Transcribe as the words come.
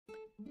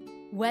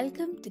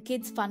Welcome to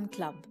Kids Fun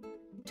Club.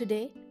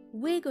 Today,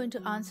 we're going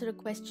to answer a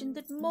question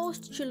that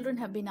most children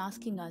have been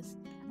asking us,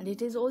 and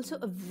it is also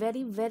a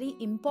very, very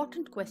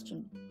important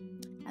question.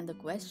 And the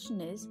question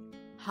is,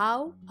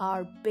 how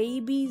are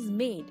babies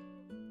made?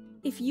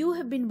 If you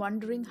have been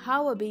wondering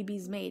how a baby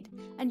is made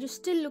and you're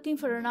still looking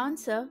for an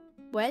answer,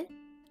 well,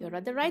 you're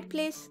at the right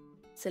place.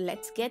 So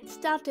let's get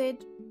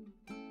started.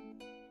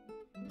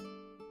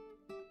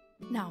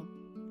 Now,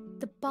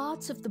 the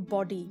parts of the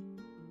body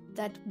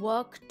that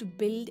work to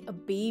build a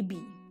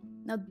baby.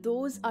 Now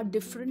those are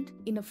different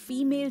in a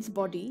female's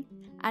body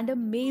and a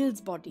male's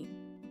body.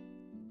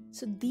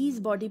 So these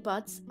body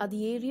parts are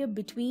the area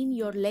between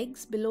your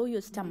legs below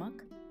your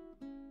stomach.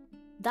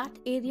 That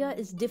area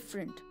is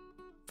different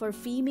for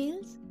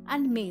females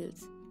and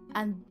males,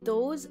 and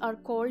those are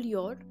called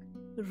your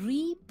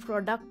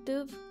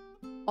reproductive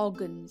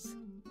organs,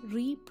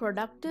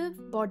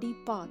 reproductive body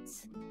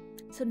parts.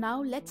 So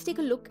now let's take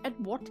a look at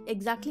what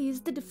exactly is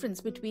the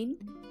difference between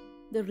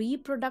the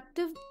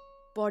reproductive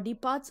body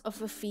parts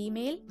of a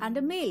female and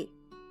a male.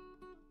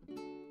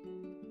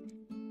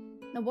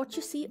 Now what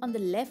you see on the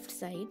left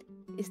side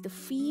is the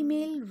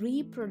female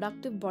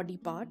reproductive body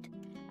part,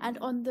 and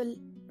on the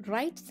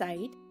right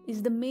side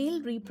is the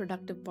male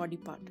reproductive body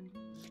part.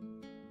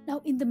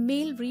 Now in the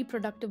male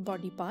reproductive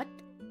body part,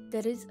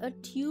 there is a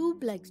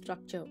tube-like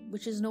structure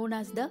which is known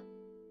as the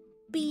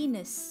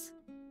penis,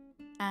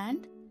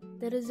 and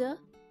there is a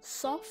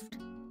soft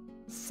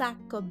sac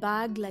or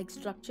bag-like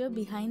structure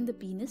behind the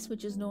penis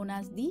which is known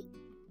as the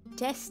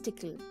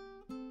testicle.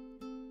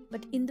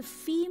 But in the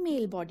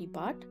female body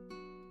part,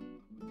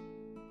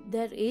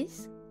 there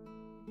is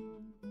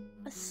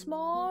a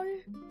small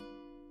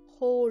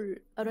hole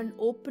or an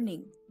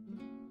opening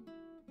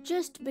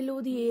just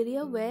below the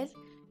area where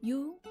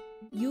you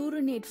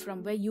urinate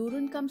from, where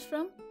urine comes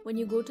from when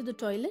you go to the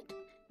toilet.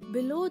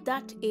 Below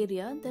that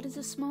area, there is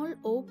a small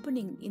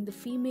opening in the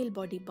female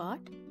body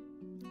part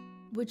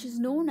which is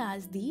known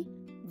as the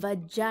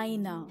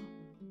vagina.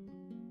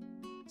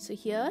 So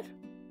here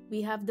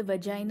we have the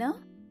vagina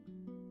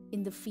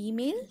in the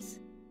females,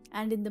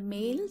 and in the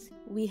males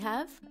we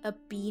have a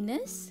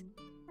penis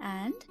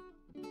and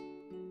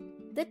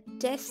the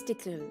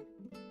testicle.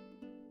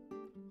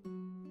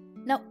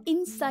 Now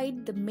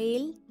inside the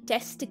male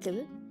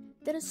testicle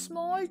there are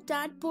small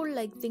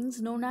tadpole-like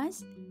things known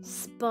as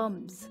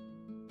sperms.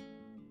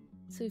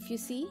 So if you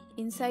see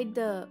inside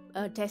the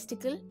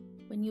testicle,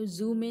 when you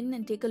zoom in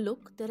and take a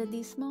look, there are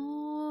these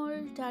small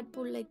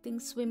tadpole-like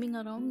things swimming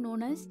around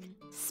known as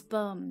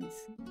sperms.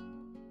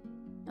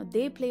 Now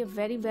they play a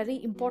very,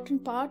 very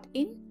important part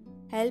in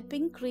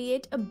helping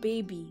create a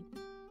baby.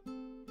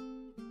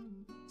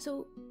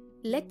 So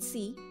let's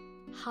see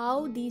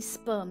how these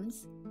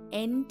sperms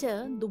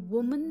enter the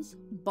woman's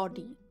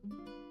body.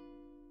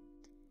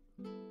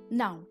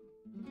 Now,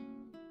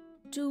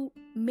 to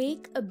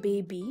make a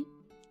baby,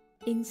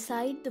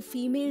 inside the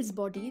female's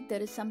body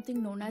there is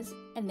something known as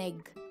an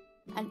egg,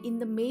 and in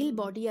the male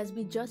body, as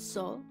we just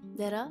saw,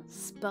 there are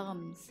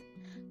sperms.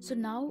 So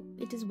now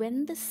it is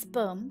when the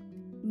sperm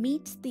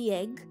meets the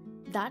egg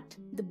that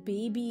the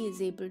baby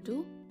is able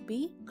to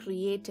be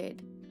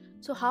created.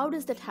 So how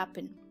does that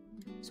happen?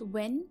 So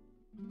when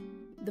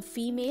the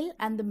female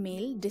and the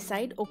male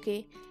decide,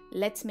 okay,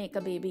 let's make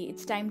a baby,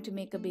 it's time to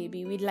make a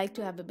baby, we'd like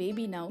to have a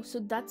baby now. So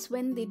that's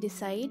when they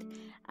decide,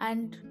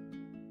 and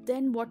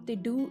then what they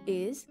do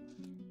is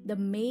the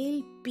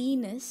male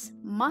penis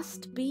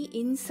must be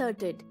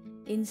inserted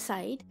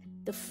inside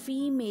the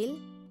female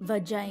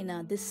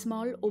vagina, this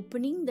small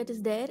opening that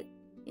is there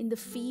in the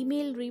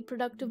female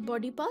reproductive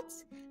body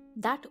parts.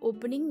 That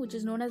opening, which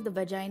is known as the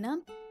vagina,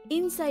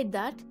 inside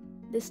that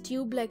this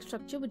tube-like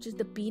structure, which is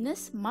the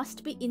penis,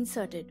 must be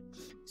inserted.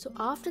 So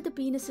after the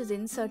penis is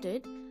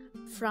inserted,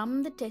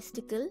 from the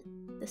testicle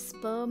the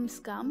sperms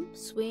come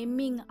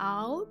swimming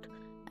out,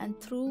 and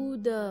through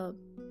the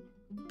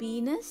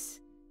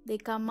penis they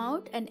come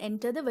out and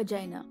enter the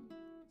vagina.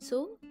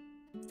 So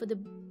for the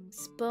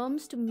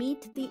sperms to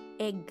meet the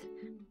egg,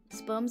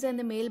 sperms are in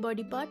the male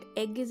body part,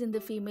 egg is in the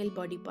female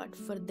body part.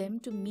 For them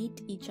to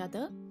meet each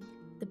other,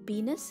 the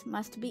penis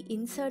must be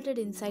inserted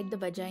inside the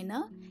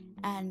vagina,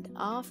 and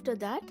after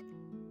that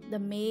the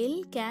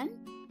male can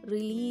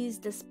release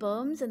the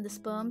sperms, and the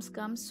sperms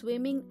come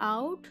swimming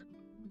out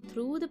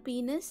through the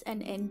penis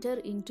and enter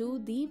into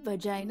the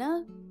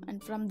vagina,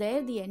 and from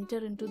there they enter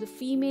into the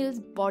female's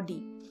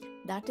body.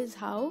 That is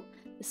how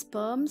the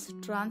sperms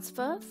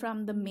transfer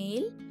from the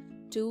male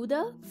to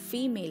the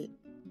female.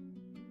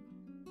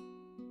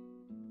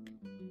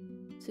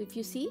 So if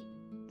you see,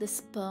 the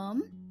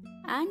sperm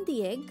and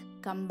the egg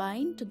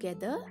combine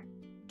together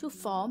to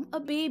form a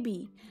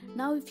baby.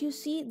 Now if you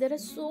see, there are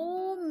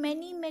so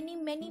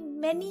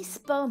many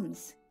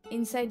sperms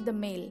inside the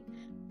male,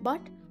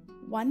 but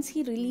once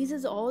he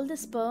releases all the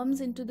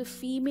sperms into the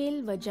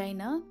female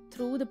vagina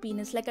through the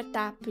penis, like a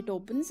tap, it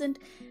opens, and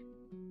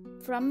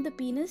from the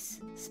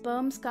penis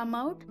sperms come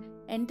out,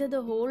 enter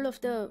the hole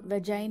of the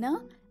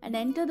vagina and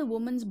enter the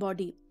woman's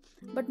body.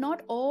 But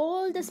not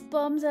all the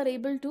sperms are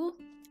able to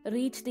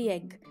reach the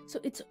egg. So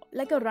it's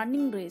like a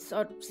running race,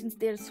 or since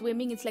they're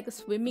swimming, it's like a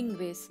swimming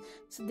race.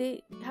 So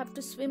they have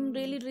to swim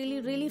really,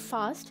 really, really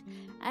fast,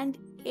 and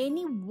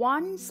any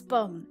one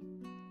sperm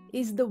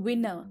is the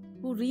winner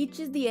who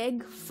reaches the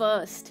egg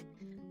first.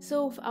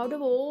 So out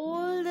of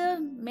all the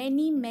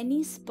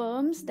many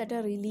sperms that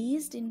are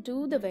released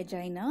into the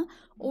vagina,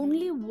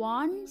 only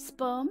one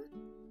sperm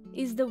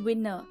is the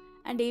winner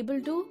and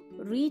able to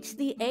reach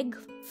the egg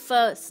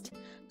first.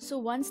 So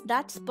once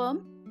that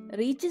sperm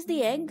reaches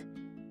the egg,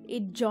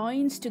 it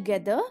joins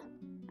together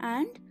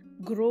and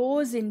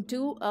grows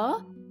into a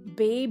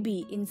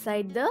baby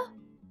inside the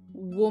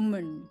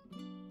woman.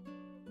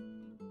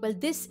 Well,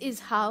 this is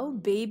how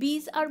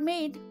babies are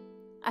made.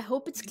 I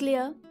hope it's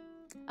clear.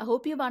 I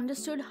hope you've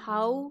understood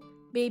how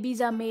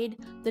babies are made,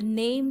 the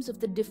names of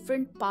the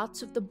different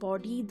parts of the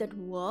body that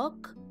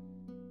work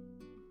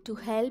to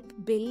help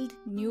build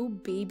new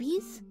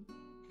babies.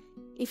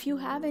 If you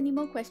have any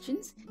more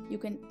questions, you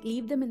can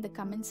leave them in the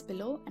comments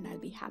below and I'll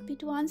be happy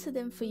to answer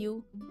them for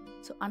you.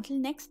 So until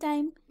next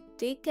time,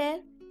 take care,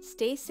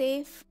 stay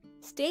safe,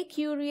 stay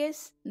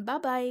curious,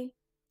 bye-bye.